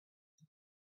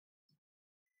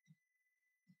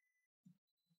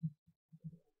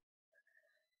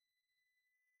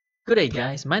Good day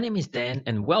guys, my name is Dan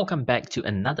and welcome back to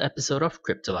another episode of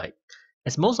Cryptolite.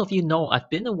 As most of you know, I've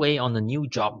been away on a new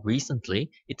job recently.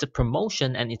 It's a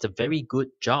promotion and it's a very good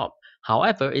job.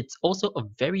 However, it's also a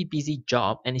very busy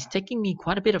job and it's taking me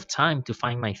quite a bit of time to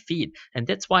find my feet, and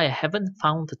that's why I haven't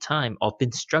found the time or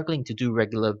been struggling to do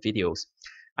regular videos.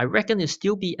 I reckon it'll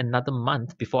still be another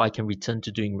month before I can return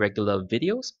to doing regular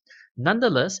videos.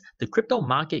 Nonetheless, the crypto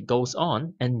market goes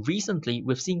on, and recently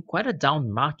we've seen quite a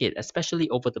down market, especially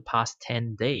over the past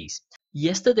 10 days.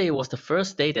 Yesterday was the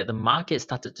first day that the market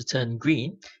started to turn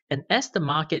green, and as the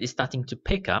market is starting to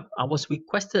pick up, I was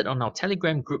requested on our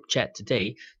Telegram group chat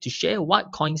today to share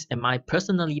what coins am I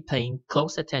personally paying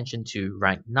close attention to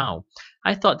right now.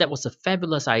 I thought that was a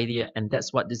fabulous idea, and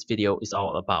that's what this video is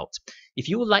all about. If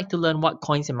you would like to learn what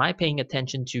coins am I paying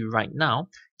attention to right now,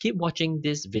 keep watching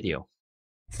this video.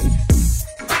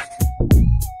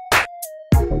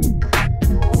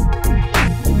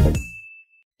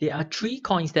 There are three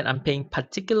coins that I'm paying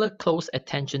particular close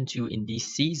attention to in this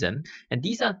season, and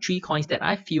these are three coins that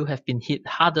I feel have been hit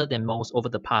harder than most over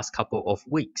the past couple of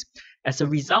weeks. As a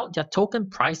result, their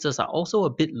token prices are also a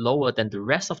bit lower than the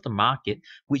rest of the market,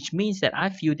 which means that I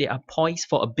feel they are poised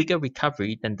for a bigger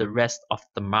recovery than the rest of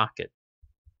the market.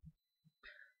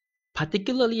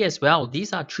 Particularly as well,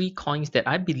 these are three coins that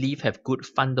I believe have good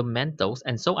fundamentals,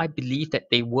 and so I believe that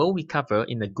they will recover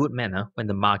in a good manner when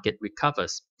the market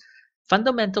recovers.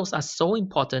 Fundamentals are so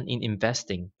important in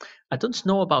investing. I don't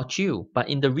know about you, but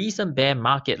in the recent bear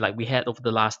market like we had over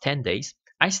the last 10 days,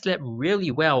 I slept really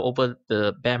well over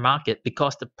the bear market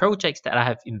because the projects that I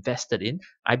have invested in,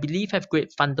 I believe have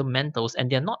great fundamentals, and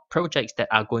they're not projects that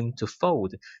are going to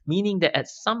fold, meaning that at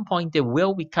some point they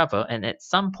will recover and at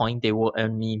some point they will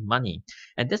earn me money.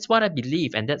 And that's what I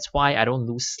believe, and that's why I don't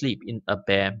lose sleep in a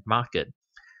bear market.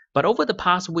 But over the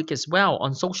past week as well,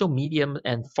 on social media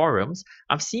and forums,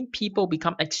 I've seen people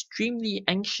become extremely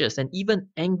anxious and even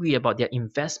angry about their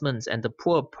investments and the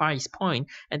poor price point,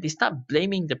 and they start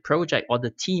blaming the project or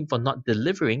the team for not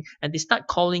delivering, and they start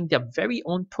calling their very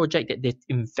own project that they've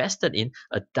invested in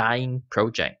a dying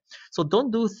project. So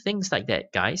don't do things like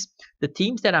that, guys. The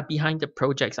teams that are behind the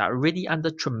projects are already under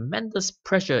tremendous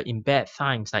pressure in bad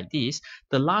times like this.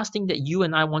 The last thing that you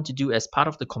and I want to do as part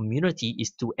of the community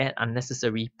is to add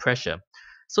unnecessary pressure.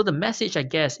 So the message, I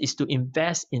guess, is to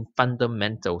invest in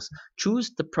fundamentals.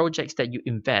 Choose the projects that you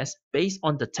invest based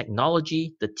on the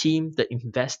technology, the team, the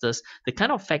investors, the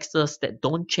kind of factors that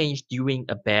don't change during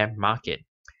a bear market.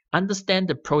 Understand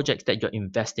the projects that you're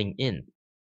investing in.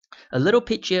 A little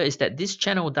pitch here is that this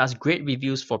channel does great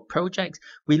reviews for projects.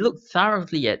 We look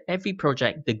thoroughly at every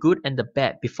project, the good and the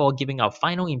bad, before giving our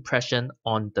final impression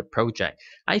on the project.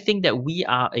 I think that we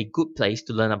are a good place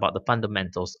to learn about the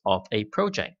fundamentals of a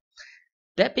project.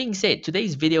 That being said,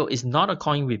 today's video is not a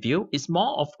coin review, it's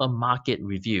more of a market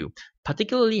review,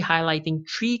 particularly highlighting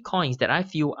three coins that I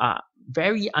feel are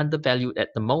very undervalued at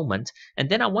the moment. And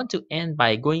then I want to end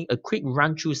by going a quick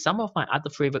run through some of my other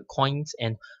favorite coins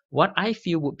and what I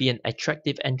feel would be an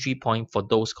attractive entry point for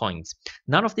those coins.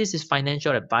 None of this is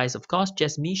financial advice, of course,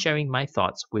 just me sharing my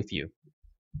thoughts with you.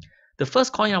 The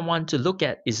first coin I want to look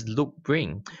at is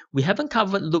Loopring. We haven't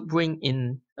covered Loopring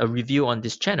in a review on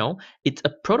this channel. It's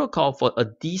a protocol for a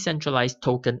decentralized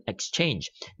token exchange,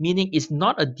 meaning it's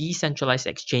not a decentralized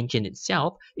exchange in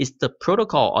itself, it's the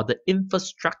protocol or the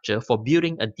infrastructure for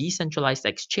building a decentralized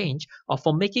exchange or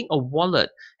for making a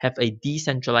wallet have a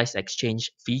decentralized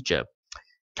exchange feature.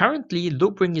 Currently,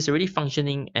 Loopring is already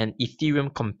functioning and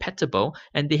Ethereum compatible,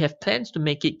 and they have plans to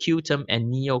make it Qtum and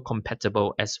Neo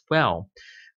compatible as well.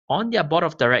 On their board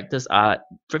of directors are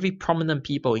very prominent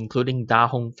people, including Da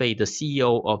Hongfei, the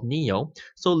CEO of Neo.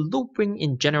 So Loopring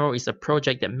in general is a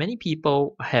project that many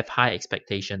people have high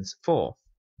expectations for.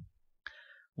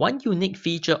 One unique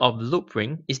feature of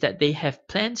Loopring is that they have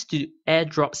plans to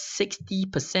airdrop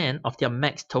 60% of their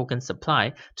max token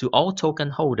supply to all token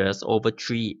holders over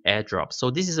 3 airdrops.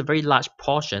 So this is a very large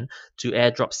portion to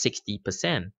airdrop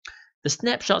 60%. The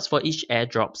snapshots for each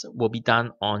airdrops will be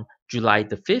done on July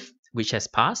the 5th, which has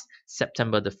passed,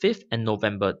 September the 5th, and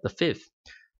November the 5th.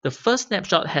 The first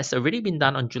snapshot has already been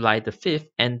done on July the 5th,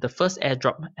 and the first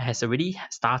airdrop has already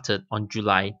started on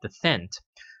July the 10th.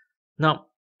 Now,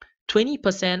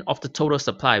 20% of the total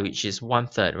supply, which is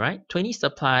 1/3, right?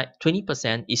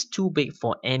 20% is too big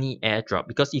for any airdrop,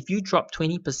 because if you drop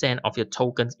 20% of your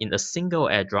tokens in a single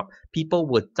airdrop, people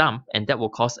will dump, and that will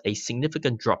cause a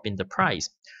significant drop in the price.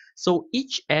 So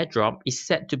each airdrop is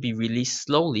set to be released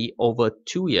slowly over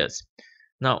 2 years.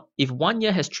 Now, if 1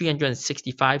 year has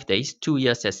 365 days, 2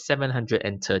 years has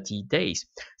 730 days.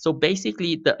 So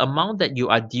basically, the amount that you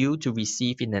are due to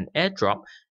receive in an airdrop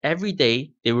every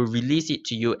day they will release it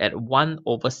to you at 1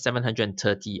 over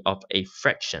 730 of a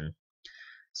fraction.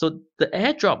 So the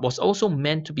airdrop was also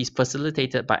meant to be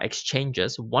facilitated by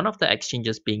exchanges, one of the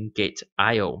exchanges being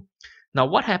Gate.io. Now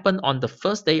what happened on the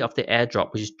first day of the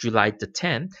airdrop, which is July the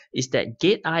 10th, is that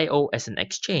Gate.io as an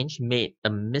exchange made a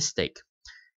mistake.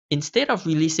 Instead of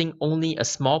releasing only a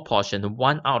small portion,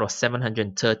 1 out of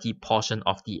 730 portion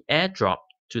of the airdrop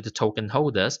to the token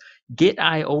holders,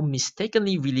 Gate.io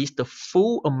mistakenly released the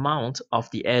full amount of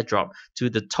the airdrop to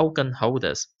the token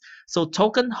holders. So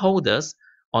token holders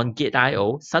on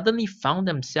Gate.io suddenly found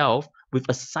themselves with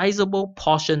a sizable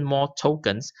portion more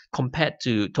tokens compared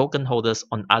to token holders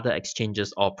on other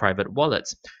exchanges or private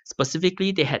wallets.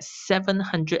 Specifically, they had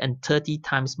 730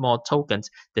 times more tokens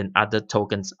than other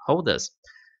tokens holders.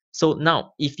 So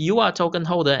now, if you are a token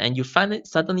holder and you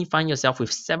suddenly find yourself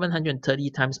with 730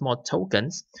 times more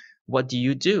tokens, what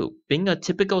do? Being a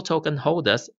typical token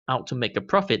holder out to make a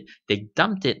profit, they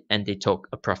dumped it and they took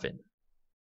a profit.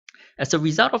 As a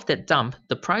result of that dump,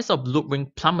 the price of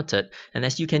Loopring plummeted, and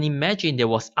as you can imagine, there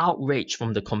was outrage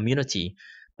from the community.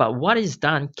 But what is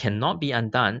done cannot be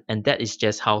undone, and that is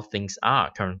just how things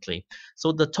are currently.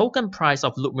 So the token price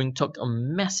of Loopring took a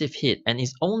massive hit and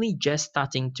is only just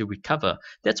starting to recover.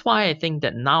 That's why I think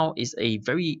that now is a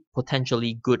very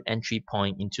potentially good entry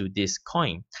point into this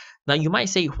coin. Now you might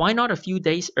say, why not a few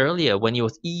days earlier when it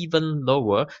was even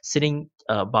lower, sitting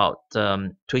about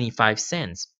 25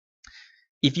 cents?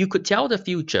 If you could tell the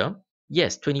future,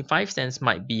 yes, 25 cents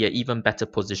might be an even better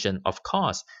position, of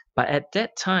course. But at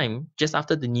that time, just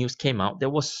after the news came out, there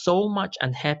was so much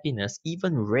unhappiness,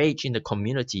 even rage in the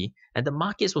community, and the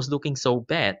markets was looking so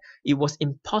bad, it was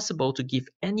impossible to give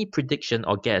any prediction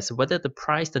or guess whether the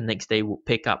price the next day would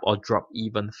pick up or drop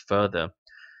even further.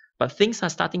 But things are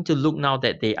starting to look now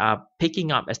that they are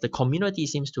picking up as the community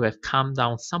seems to have calmed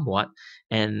down somewhat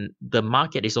and the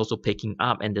market is also picking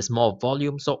up and there's more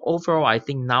volume. So overall, I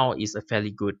think now is a fairly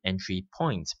good entry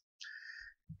point.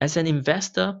 As an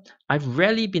investor, I've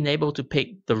rarely been able to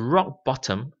pick the rock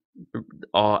bottom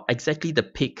or exactly the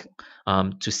peak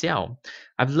to sell.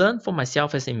 I've learned for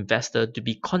myself as an investor to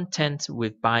be content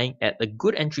with buying at a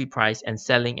good entry price and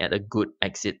selling at a good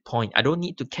exit point. I don't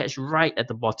need to catch right at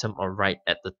the bottom or right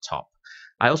at the top.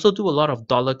 I also do a lot of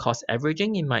dollar cost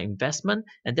averaging in my investment,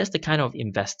 and that's the kind of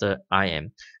investor I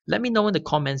am. Let me know in the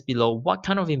comments below what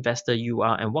kind of investor you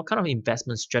are and what kind of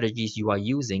investment strategies you are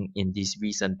using in this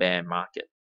recent bear market.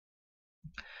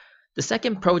 The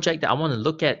second project that I want to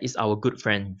look at is our good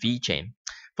friend VeChain.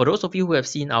 For those of you who have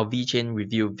seen our VeChain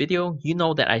review video, you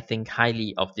know that I think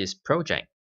highly of this project.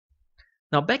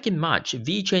 Now back in March,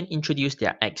 VeChain introduced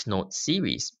their X-Node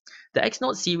series. The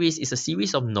X-Node series is a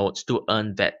series of nodes to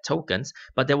earn VET tokens,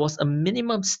 but there was a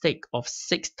minimum stake of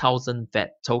 6,000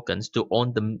 VET tokens to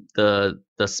own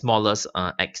the smallest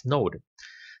X-Node.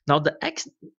 Now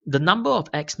the number of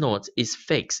X nodes is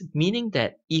fixed, meaning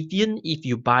that even if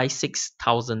you buy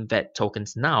 6,000 VET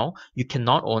tokens now, you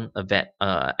cannot own a VET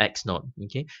X node.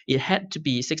 Okay, it had to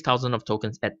be 6,000 of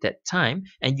tokens at that time,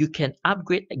 and you can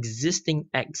upgrade existing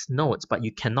X nodes, but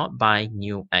you cannot buy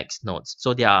new X nodes.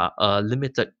 So they are a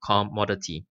limited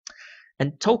commodity.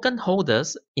 And token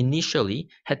holders initially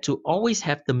had to always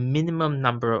have the minimum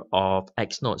number of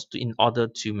X nodes in order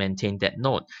to maintain that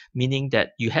node, meaning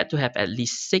that you had to have at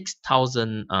least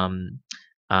 6,000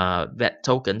 VET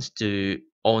tokens to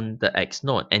own the X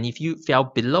node. And if you fell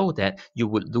below that, you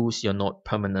would lose your node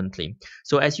permanently.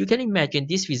 So as you can imagine,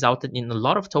 this resulted in a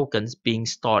lot of tokens being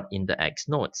stored in the X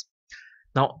nodes.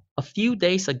 Now, a few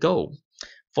days ago,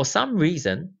 for some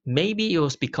reason, maybe it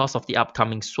was because of the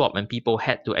upcoming swap and people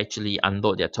had to actually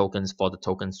unload their tokens for the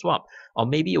token swap. Or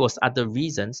maybe it was other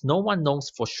reasons, no one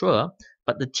knows for sure,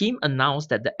 but the team announced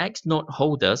that the X node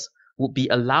holders would be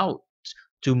allowed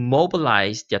to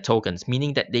mobilize their tokens,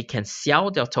 meaning that they can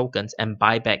sell their tokens and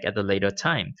buy back at a later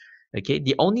time. Okay,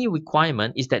 the only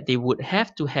requirement is that they would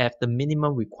have to have the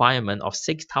minimum requirement of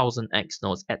 6,000 X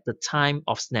nodes at the time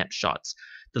of snapshots.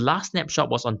 The last snapshot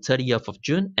was on 30th of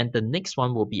June and the next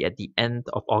one will be at the end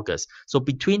of August. So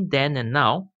between then and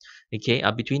now, okay,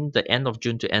 between the end of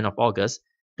June to end of August,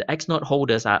 the X node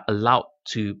holders are allowed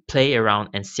to play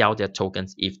around and sell their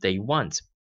tokens if they want.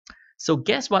 So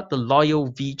guess what the loyal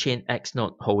VeChain X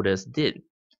node holders did?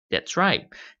 That's right,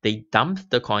 they dumped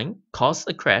the coin, caused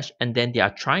a crash, and then they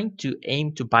are trying to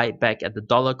aim to buy it back at the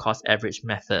dollar cost average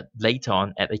method later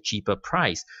on at a cheaper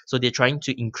price. So they're trying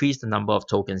to increase the number of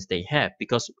tokens they have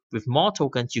because with more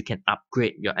tokens you can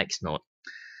upgrade your X node.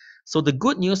 So the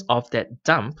good news of that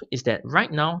dump is that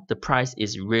right now the price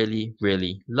is really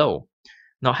low.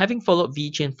 Now having followed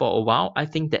VeChain for a while, I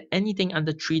think that anything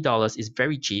under $3 is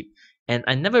very cheap. And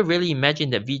I never really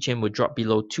imagined that VeChain would drop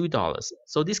below $2.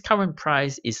 So this current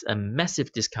price is a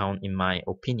massive discount in my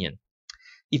opinion.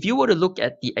 If you were to look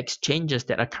at the exchanges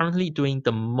that are currently doing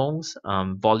the most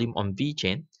volume on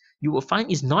VeChain, you will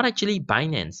find it's not actually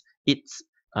Binance, it's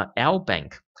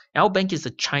Lbank. Lbank is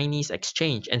a Chinese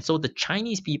exchange, and so the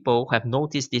Chinese people have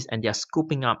noticed this and they are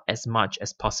scooping up as much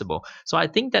as possible. So I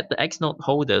think that the X-Note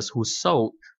holders who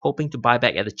sold, hoping to buy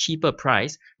back at a cheaper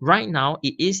price, right now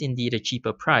it is indeed a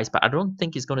cheaper price, but I don't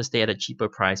think it's going to stay at a cheaper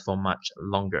price for much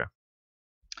longer.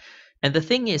 And the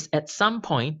thing is, at some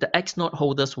point, the X-Note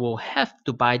holders will have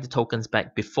to buy the tokens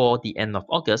back before the end of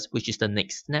August, which is the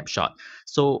next snapshot.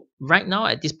 So right now,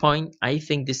 at this point, I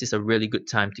think this is a really good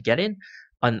time to get in.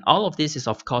 And all of this is,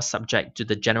 of course, subject to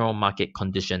the general market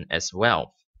condition as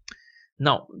well.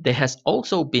 Now, there has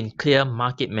also been clear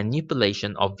market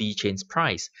manipulation of VeChain's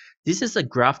price. This is a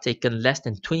graph taken less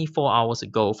than 24 hours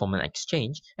ago from an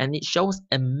exchange, and it shows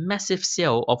a massive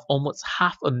sale of almost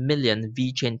 500,000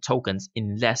 VeChain tokens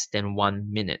in less than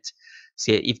 1 minute.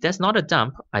 So if that's not a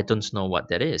dump, I don't know what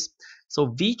that is. So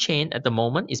VeChain at the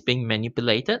moment is being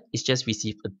manipulated. It's just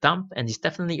received a dump, and it's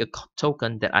definitely a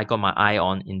token that I got my eye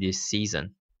on in this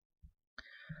season.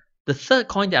 The third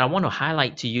coin that I want to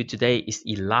highlight to you today is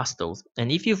Elastos.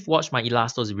 And if you've watched my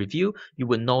Elastos review, you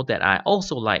would know that I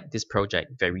also like this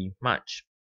project very much.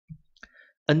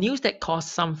 A news that caused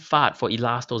some FUD for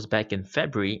Elastos back in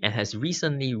February and has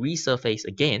recently resurfaced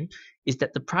again is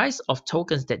that the price of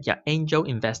tokens that their angel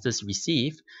investors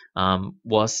received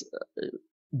was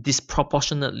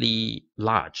disproportionately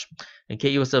large.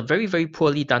 Okay, it was a very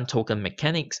poorly done token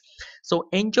mechanics. So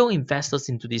angel investors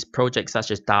into these projects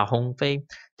such as Da Hongfei,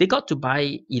 they got to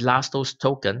buy Elastos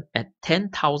token at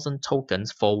 10,000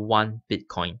 tokens for 1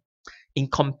 Bitcoin. In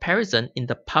comparison, in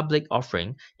the public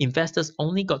offering, investors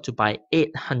only got to buy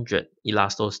 800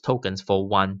 Elastos tokens for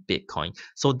 1 Bitcoin.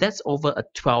 So that's over a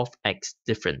 12x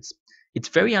difference. It's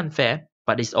very unfair,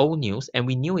 but it's old news, and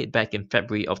we knew it back in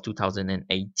February of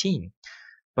 2018.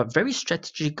 But very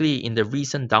strategically in the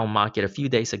recent down market a few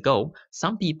days ago,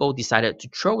 some people decided to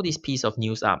throw this piece of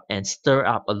news up and stir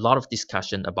up a lot of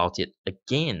discussion about it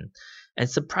again. And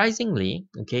surprisingly,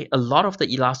 okay, a lot of the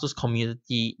Elastos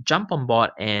community jumped on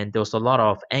board, and there was a lot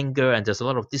of anger and there's a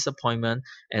lot of disappointment,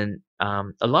 and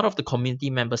a lot of the community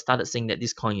members started saying that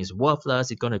this coin is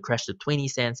worthless, it's going to crash to 20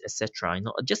 cents, etc. You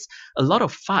know, just a lot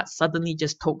of FUD suddenly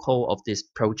just took hold of this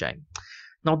project.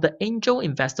 Now, the angel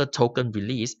investor token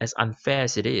release, as unfair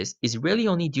as it is really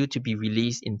only due to be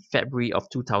released in February of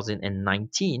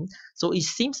 2019. So it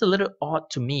seems a little odd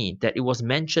to me that it was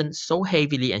mentioned so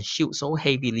heavily and shielded so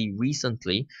heavily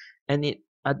recently. And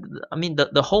I mean,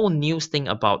 the whole news thing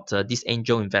about this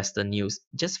angel investor news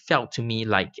just felt to me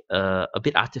like a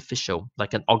bit artificial,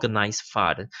 like an organized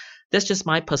FUD. That's just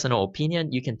my personal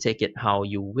opinion. You can take it how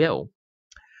you will.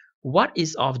 What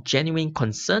is of genuine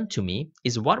concern to me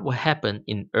is what will happen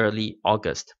in early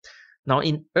August. Now,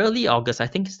 in early August, I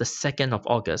think it's the 2nd of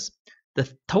August,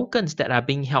 the tokens that are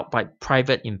being held by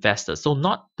private investors, so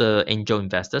not the angel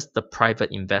investors, the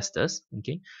private investors,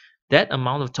 okay, that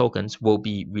amount of tokens will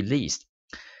be released.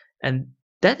 And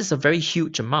that is a very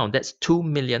huge amount. That's 2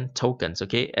 million tokens.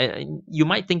 Okay, you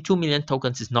might think 2 million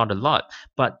tokens is not a lot,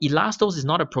 but Elastos is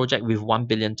not a project with 1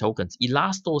 billion tokens.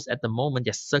 Elastos at the moment,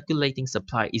 their circulating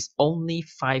supply is only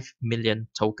 5 million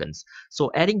tokens.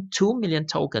 So adding 2 million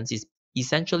tokens is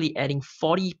essentially adding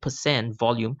 40%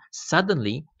 volume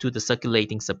suddenly to the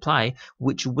circulating supply,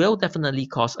 which will definitely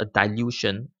cause a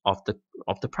dilution of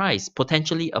the price,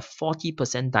 potentially a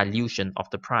 40% dilution of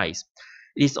the price.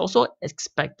 It is also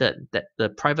expected that the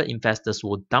private investors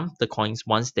will dump the coins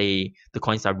once the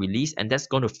coins are released, and that's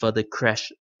going to further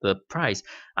crash the price.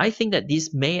 I think that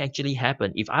this may actually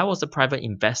happen. If I was a private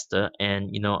investor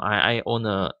and I own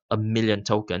a million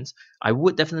tokens, I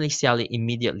would definitely sell it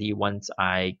immediately once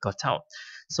I got out.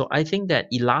 So I think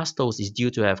that Elastos is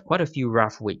due to have quite a few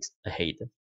rough weeks ahead.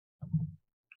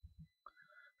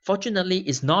 Fortunately,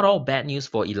 it's not all bad news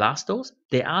for Elastos.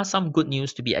 There are some good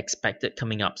news to be expected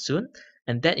coming up soon,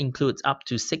 and that includes up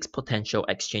to 6 potential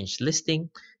exchange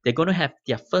listing. They're going to have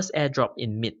their first airdrop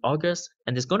in mid-August,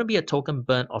 and there's going to be a token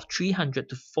burn of 300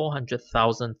 to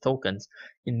 400,000 tokens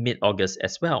in mid-August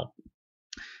as well.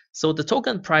 So the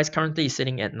token price currently is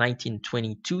sitting at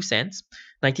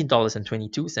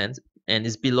 $19.22, and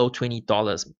is below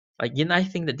 $20. Again, I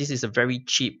think that this is a very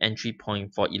cheap entry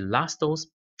point for Elastos.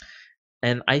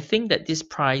 And I think that this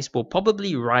price will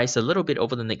probably rise a little bit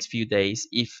over the next few days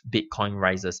if Bitcoin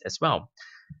rises as well.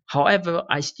 However,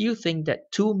 I still think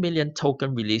that 2 million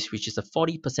token release, which is a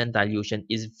 40% dilution,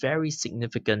 is very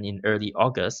significant in early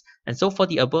August. And so for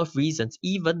the above reasons,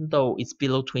 even though it's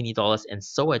below $20 and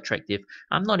so attractive,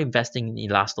 I'm not investing in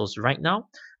Elastos right now,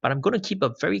 but I'm going to keep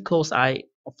a very close eye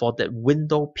for that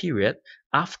window period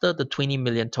after the 20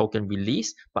 million token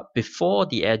release, but before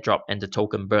the airdrop and the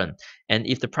token burn. And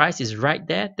if the price is right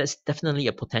there, that's definitely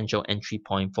a potential entry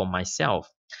point for myself.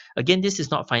 Again, this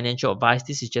is not financial advice.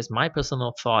 This is just my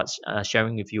personal thoughts,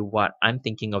 sharing with you what I'm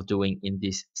thinking of doing in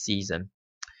this season.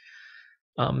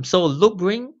 So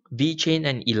Loopring, VeChain,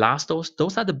 and Elastos,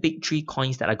 those are the big three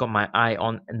coins that I got my eye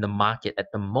on in the market at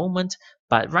the moment.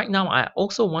 But right now, I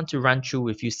also want to run through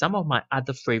with you some of my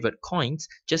other favorite coins,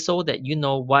 just so that you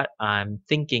know what I'm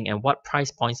thinking and what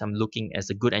price points I'm looking as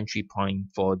a good entry point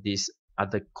for these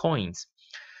other coins.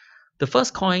 The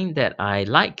first coin that I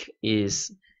like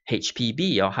is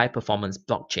HPB, or High Performance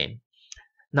Blockchain.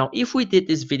 Now, if we did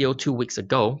this video 2 weeks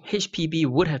ago, HPB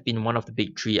would have been one of the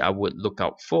big three I would look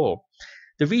out for.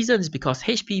 The reason is because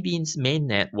HPB's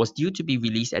mainnet was due to be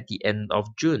released at the end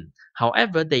of June.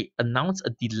 However, they announced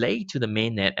a delay to the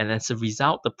mainnet, and as a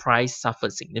result, the price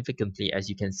suffered significantly, as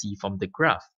you can see from the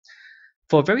graph.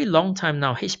 For a very long time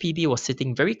now, HPB was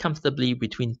sitting very comfortably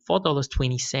between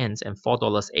 $4.20 and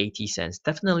 $4.80,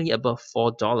 definitely above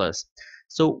 $4.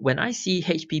 So when I see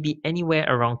HPB anywhere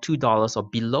around $2 or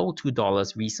below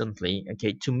 $2 recently,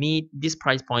 okay, to me, this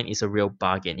price point is a real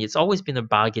bargain. It's always been a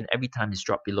bargain every time it's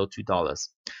dropped below $2.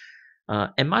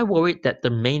 Am I worried that the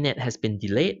mainnet has been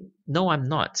delayed? No, I'm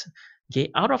not. Okay,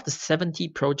 out of the 70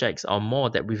 projects or more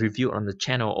that we reviewed on the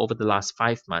channel over the last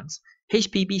 5 months,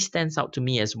 HPB stands out to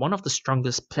me as one of the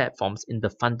strongest platforms in the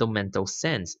fundamental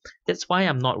sense. That's why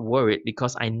I'm not worried,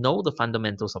 because I know the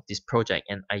fundamentals of this project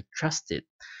and I trust it.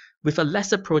 With a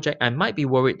lesser project, I might be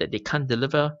worried that they can't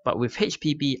deliver, but with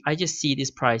HPB, I just see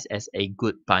this price as a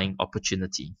good buying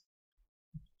opportunity.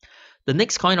 The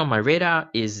next coin on my radar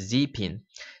is Zpin.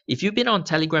 If you've been on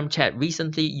Telegram chat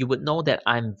recently, you would know that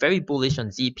I'm very bullish on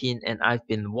Zpin and I've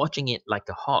been watching it like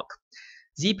a hawk.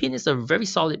 Zpin is a very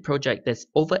solid project that's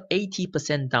over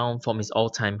 80% down from its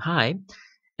all-time high.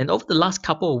 And over the last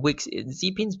couple of weeks,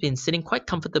 Zpin's been sitting quite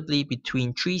comfortably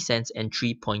between 3 cents and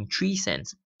 3.3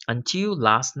 cents until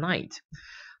last night.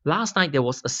 Last night, there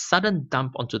was a sudden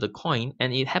dump onto the coin,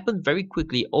 and it happened very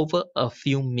quickly over a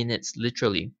few minutes,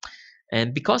 literally.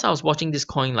 And because I was watching this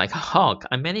coin like a hawk,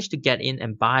 I managed to get in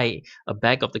and buy a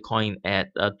bag of the coin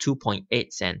at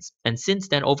 2.8 cents. And since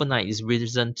then, overnight, it's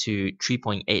risen to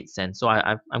 3.8 cents. So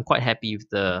I'm quite happy with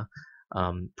the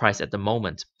price at the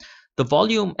moment. The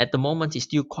volume at the moment is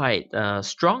still quite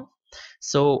strong.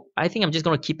 So I think I'm just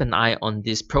going to keep an eye on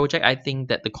this project. I think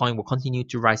that the coin will continue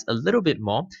to rise a little bit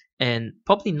more, and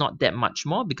probably not that much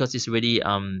more because it's already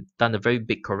done a very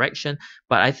big correction.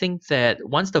 But I think that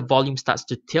once the volume starts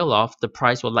to tail off, the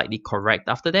price will likely correct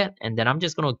after that. And then I'm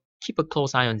just going to keep a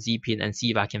close eye on Zpin and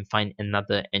see if I can find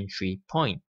another entry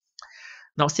point.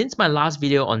 Now, since my last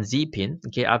video on Zpin,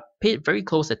 okay, I've paid very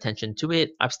close attention to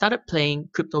it. I've started playing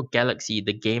Crypto Galaxy,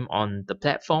 the game on the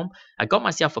platform. I got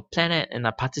myself a planet and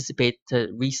I participated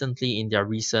recently in their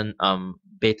recent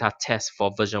beta test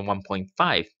for version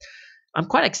 1.5. I'm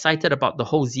quite excited about the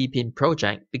whole Zpin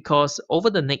project because over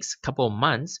the next couple of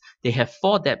months, they have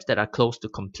 4 dApps that are close to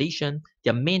completion.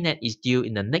 Their mainnet is due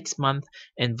in the next month,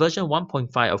 and version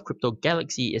 1.5 of Crypto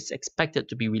Galaxy is expected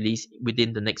to be released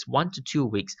within the next 1 to 2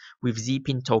 weeks with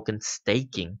Zpin token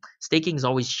staking. Staking is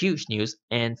always huge news,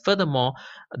 and furthermore,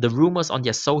 the rumors on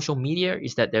their social media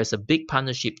is that there's a big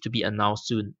partnership to be announced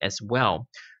soon as well.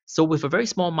 So with a very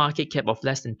small market cap of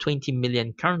less than 20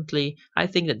 million currently, I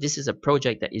think that this is a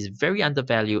project that is very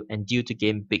undervalued and due to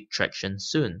gain big traction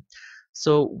soon.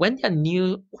 So when their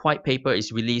new white paper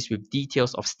is released with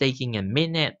details of staking and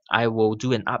mainnet, I will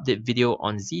do an update video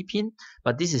on Zpin,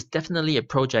 but this is definitely a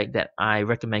project that I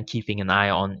recommend keeping an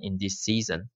eye on in this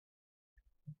season.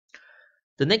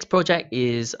 The next project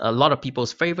is a lot of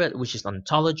people's favorite, which is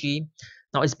Ontology.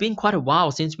 Now, it's been quite a while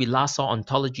since we last saw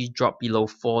Ontology drop below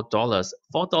 $4.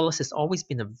 $4 has always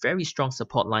been a very strong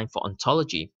support line for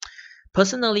Ontology.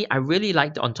 Personally, I really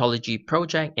like the Ontology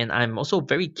project, and I'm also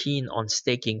very keen on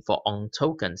staking for ONT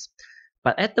tokens.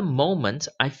 But at the moment,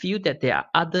 I feel that there are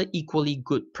other equally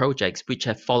good projects which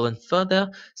have fallen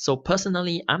further. So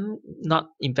personally, I'm not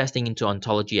investing into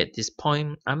Ontology at this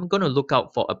point. I'm going to look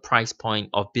out for a price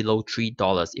point of below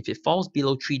 $3. If it falls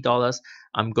below $3,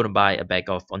 I'm going to buy a bag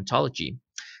of Ontology.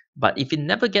 But if it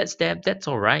never gets there, that's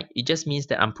alright. It just means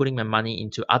that I'm putting my money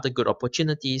into other good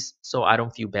opportunities, so I don't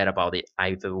feel bad about it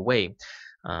either way.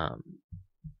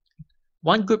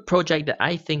 One good project that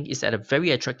I think is at a very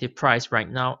attractive price right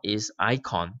now is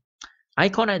Icon.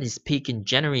 Icon at its peak in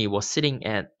January was sitting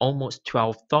at almost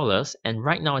 $12, and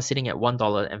right now it's sitting at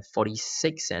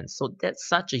 $1.46. So that's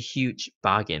such a huge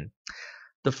bargain.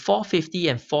 The 450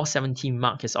 and 470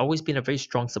 mark has always been a very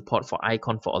strong support for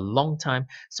Icon for a long time.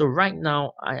 So right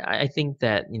now, I think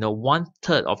that, one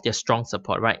third of their strong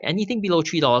support, right? Anything below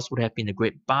 $3 would have been a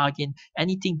great bargain.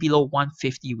 Anything below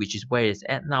 150, which is where it's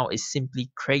at now, is simply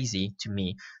crazy to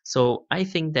me. So I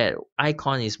think that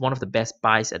Icon is one of the best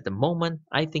buys at the moment.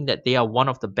 I think that they are one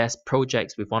of the best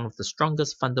projects with one of the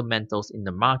strongest fundamentals in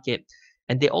the market.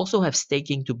 And they also have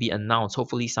staking to be announced,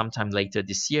 hopefully sometime later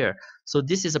this year. So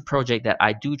this is a project that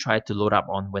I do try to load up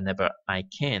on whenever I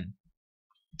can.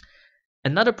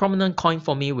 Another prominent coin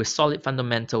for me with solid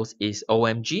fundamentals is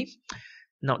OMG.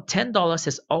 Now, $10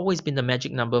 has always been the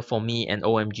magic number for me and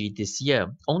OMG this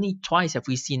year. Only twice have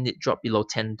we seen it drop below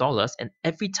 $10, and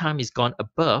every time it's gone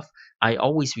above, I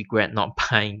always regret not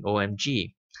buying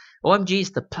OMG. OMG is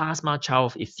the plasma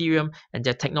child of Ethereum, and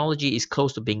their technology is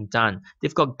close to being done.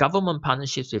 They've got government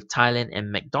partnerships with Thailand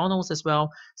and McDonald's as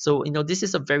well. So, this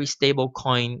is a very stable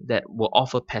coin that will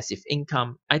offer passive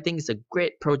income. I think it's a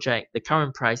great project. The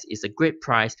current price is a great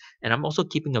price, and I'm also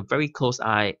keeping a very close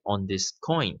eye on this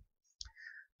coin.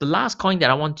 The last coin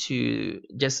that I want to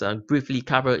just briefly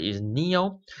cover is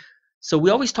NEO. So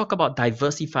we always talk about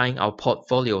diversifying our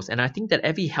portfolios, and I think that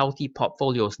every healthy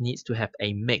portfolios needs to have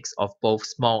a mix of both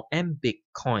small and big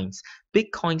coins.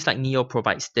 Big coins like NEO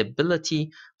provide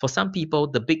stability. For some people,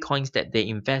 the big coins that they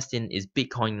invest in is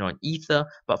Bitcoin or Ether,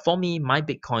 but for me, my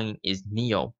Bitcoin is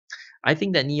NEO. I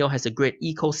think that NEO has a great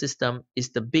ecosystem. It's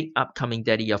the big upcoming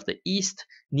daddy of the East.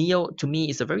 NEO, to me,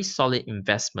 is a very solid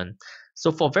investment.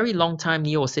 So for a very long time,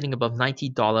 NEO was sitting above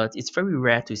 $90. It's very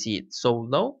rare to see it so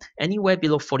low. Anywhere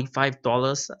below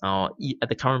 $45, at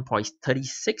the current price,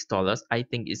 $36, I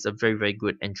think is a very, very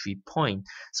good entry point.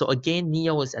 So again,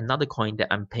 NEO is another coin that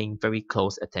I'm paying very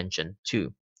close attention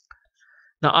to.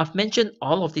 Now, I've mentioned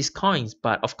all of these coins,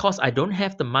 but of course, I don't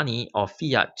have the money or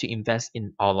fiat to invest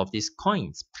in all of these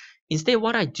coins. Instead,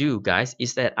 what I do, guys,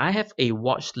 is that I have a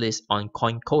watch list on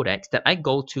CoinCodex that I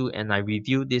go to and I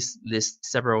review this list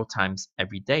several times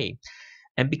every day.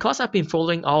 And because I've been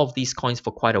following all of these coins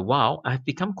for quite a while, I've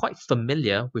become quite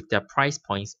familiar with their price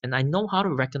points, and I know how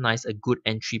to recognize a good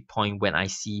entry point when I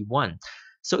see one.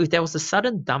 So if there was a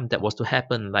sudden dump that was to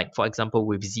happen, like for example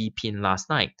with ZPIN last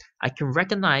night, I can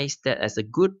recognize that as a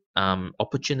good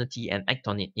opportunity and act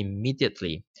on it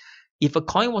immediately. If a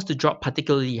coin was to drop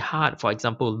particularly hard, for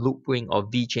example Loopring or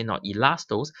VeChain or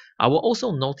Elastos, I will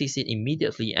also notice it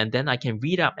immediately, and then I can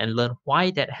read up and learn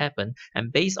why that happened,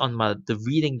 and based on the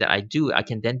reading that I do, I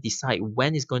can then decide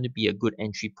when is going to be a good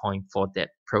entry point for that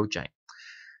project.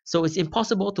 So it's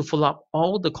impossible to follow up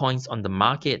all the coins on the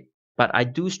market, but I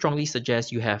do strongly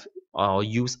suggest you have or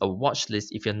use a watch list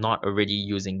if you're not already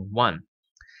using one.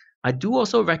 I do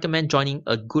also recommend joining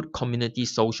a good community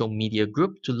social media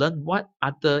group to learn what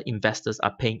other investors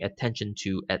are paying attention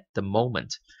to at the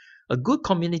moment. A good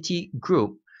community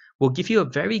group will give you a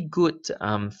very good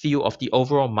feel of the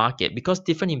overall market because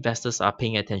different investors are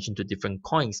paying attention to different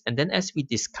coins. And then as we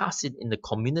discuss it in the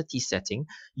community setting,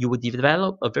 you will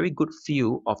develop a very good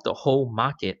feel of the whole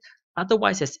market.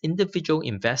 Otherwise, as individual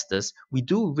investors, we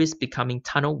do risk becoming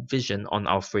tunnel vision on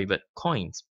our favorite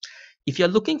coins. If you're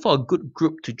looking for a good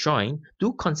group to join,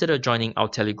 do consider joining our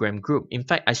Telegram group. In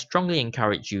fact, I strongly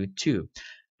encourage you to.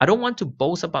 I don't want to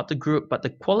boast about the group, but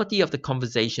the quality of the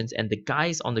conversations and the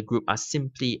guys on the group are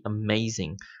simply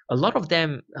amazing. A lot of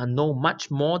them know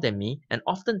much more than me, and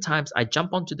oftentimes I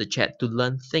jump onto the chat to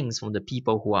learn things from the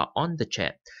people who are on the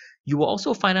chat. You will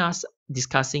also find us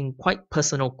discussing quite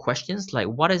personal questions like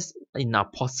what is in our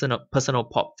personal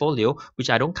portfolio,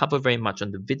 which I don't cover very much on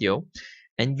the video.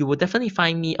 And you will definitely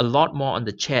find me a lot more on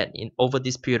the chat over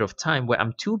this period of time where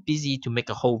I'm too busy to make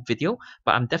a whole video,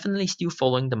 but I'm definitely still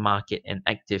following the market and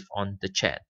active on the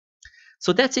chat.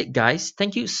 So that's it, guys.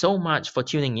 Thank you so much for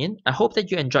tuning in. I hope that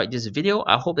you enjoyed this video.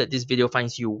 I hope that this video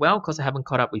finds you well because I haven't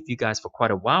caught up with you guys for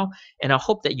quite a while. And I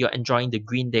hope that you're enjoying the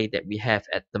green day that we have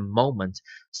at the moment.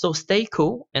 So stay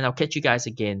cool, and I'll catch you guys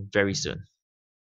again very soon.